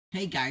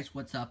Hey guys,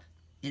 what's up?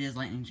 It is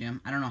Lightning Jim.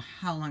 I don't know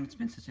how long it's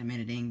been since I made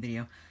a dang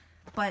video,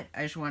 but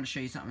I just wanted to show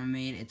you something I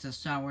made. It's a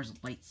Star Wars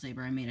lightsaber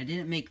I made. I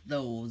didn't make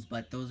those,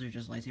 but those are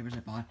just lightsabers I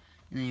bought.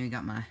 And then you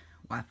got my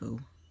waifu.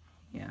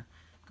 Yeah,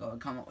 go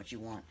and comment what you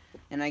want.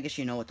 And I guess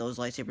you know what those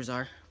lightsabers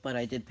are, but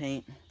I did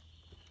paint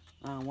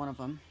one of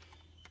them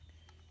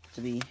to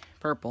be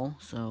purple,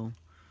 so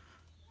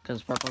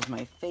because purple is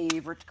my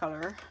favorite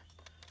color.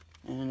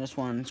 And this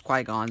one's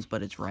Qui-Gon's,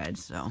 but it's red,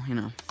 so you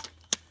know.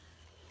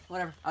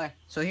 Whatever. Okay,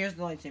 so here's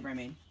the lightsaber I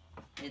made.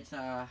 It's,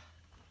 I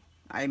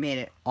made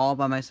it all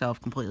by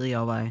myself, completely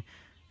all by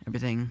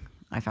everything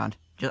I found.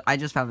 I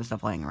just found this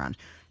stuff laying around.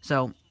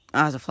 So,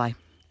 as a fly.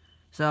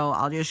 So,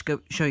 I'll just go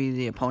show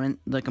you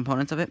the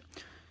components of it.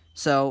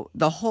 So,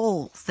 the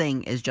whole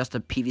thing is just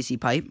a PVC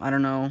pipe. I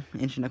don't know,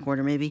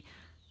 1.25 maybe.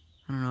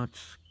 I don't know,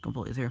 it's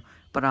completely through.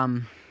 But,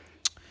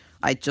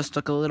 I just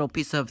took a little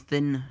piece of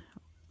thin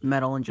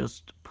metal and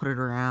just put it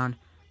around,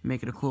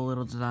 make it a cool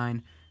little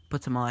design.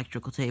 Put some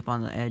electrical tape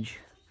on the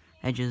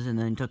edges, and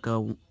then took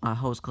a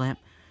hose clamp,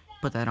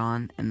 put that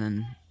on, and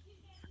then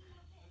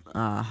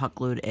hot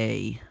glued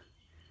a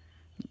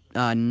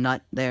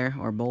nut there,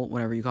 or bolt,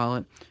 whatever you call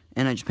it,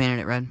 and I just painted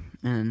it red,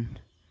 and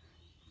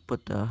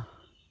put the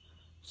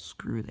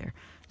screw there.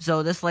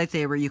 So this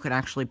lightsaber, you could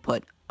actually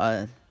put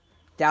a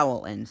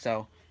dowel in.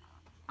 So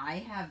I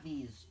have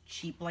these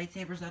cheap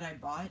lightsabers that I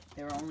bought.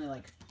 They were only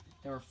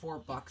they were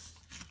 $4,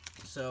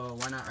 so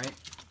why not, right?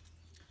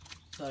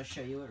 So I'll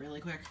show you it really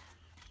quick.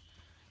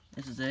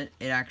 This is it.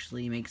 It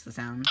actually makes the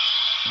sound.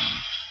 So,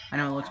 I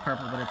know it looks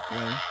purple, but it's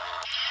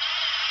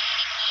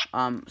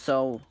blue.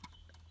 So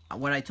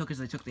what I took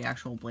is I took the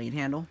actual blade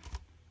handle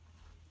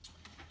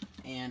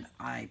and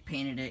I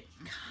painted it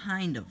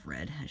kind of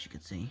red, as you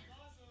can see.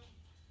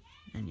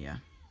 And yeah.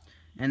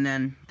 And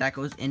then that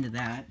goes into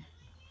that.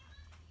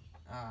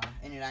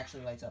 And it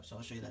actually lights up, so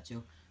I'll show you that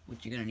too.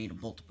 Which you're gonna need a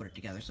bolt to put it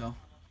together. So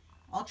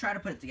I'll try to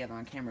put it together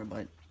on camera,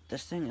 but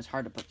this thing is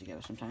hard to put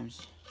together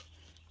sometimes.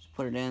 Just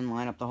put it in,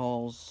 line up the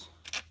holes,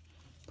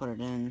 put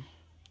it in.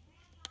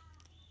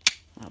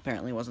 Well,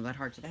 apparently it wasn't that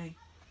hard today.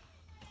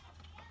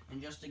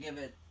 And just to give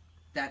it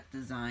that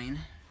design,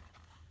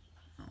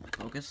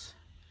 focus.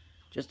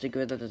 Just to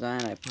give it the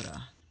design, I put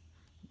a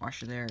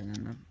washer there and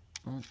then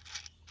the bolt.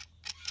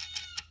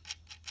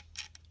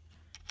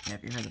 Yeah,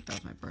 if you heard that, that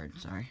was my bird,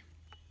 sorry.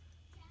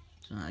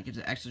 So that gives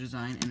it extra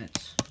design, and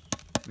it's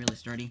really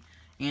sturdy.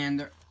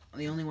 And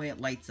the only way it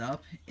lights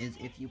up is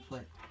if you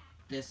put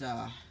this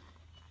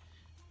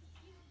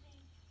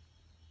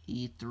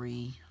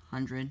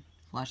E300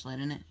 flashlight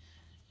in it,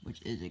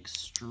 which is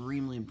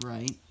extremely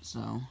bright.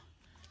 So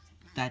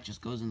that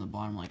just goes in the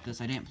bottom like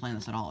this. I didn't plan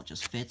this at all. It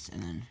just fits,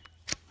 and then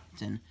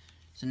it's in.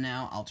 So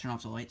now I'll turn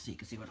off the light so you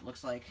can see what it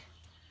looks like.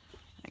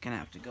 I kind of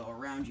have to go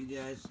around you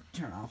guys,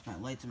 turn off my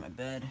lights in my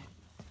bed.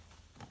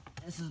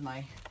 This is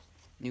my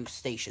new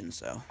station,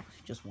 so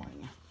just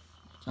warning you.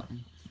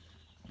 Something.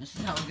 This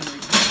is how I was gonna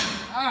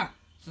record.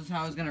 This is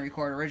how I was gonna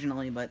record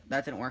originally, but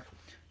that didn't work.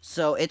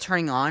 So it's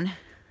turning on.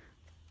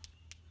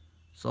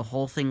 So the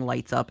whole thing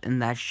lights up,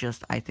 and that's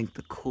just, I think,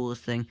 the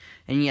coolest thing.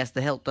 And yes,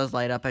 the hilt does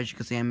light up. As you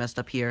can see, I messed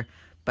up here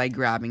by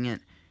grabbing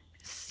it,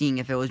 seeing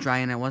if it was dry,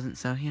 and it wasn't.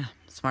 So yeah,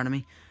 smart of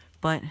me.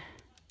 But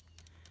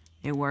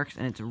it works,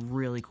 and it's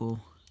really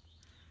cool.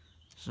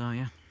 So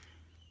yeah.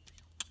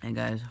 And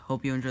guys,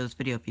 hope you enjoyed this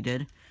video. If you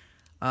did,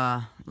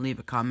 leave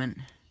a comment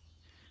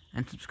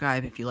and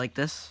subscribe if you like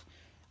this.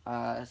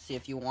 See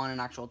if you want an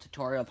actual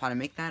tutorial of how to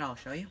make that. I'll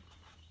show you.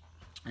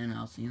 And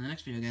I'll see you in the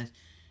next video, guys.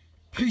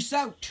 Peace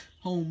out,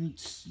 home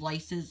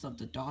slices of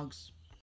the dogs.